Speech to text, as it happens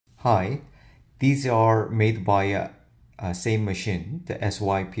Hi, these are made by a same machine, the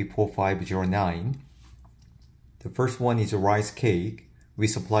SYP4509. The first one is a rice cake. We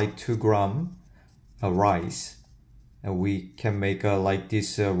supply 2 grams of rice, and we can make like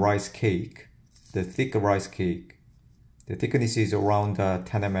this rice cake, the thick rice cake. The thickness is around 10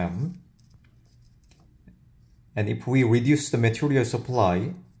 mm. And if we reduce the material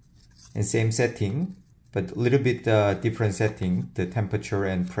supply in same setting, but a little bit different setting, the temperature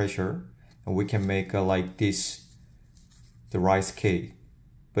and pressure, and we can make like this, the rice cake,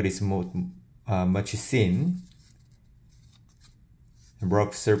 but it's much thin and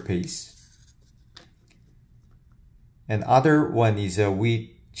rough surface. And other one is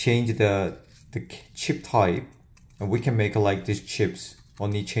we change the chip type, and we can make like these chips,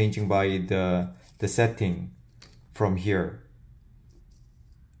 only changing by the setting from here.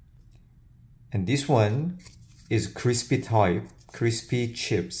 And this one is crispy type, crispy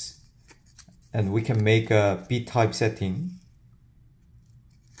chips. And we can make a B-type setting.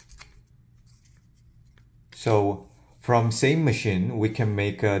 So from same machine, we can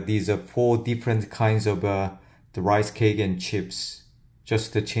make these 4 different kinds of the rice cake and chips,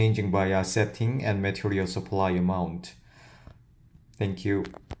 just changing by setting and material supply amount. Thank you.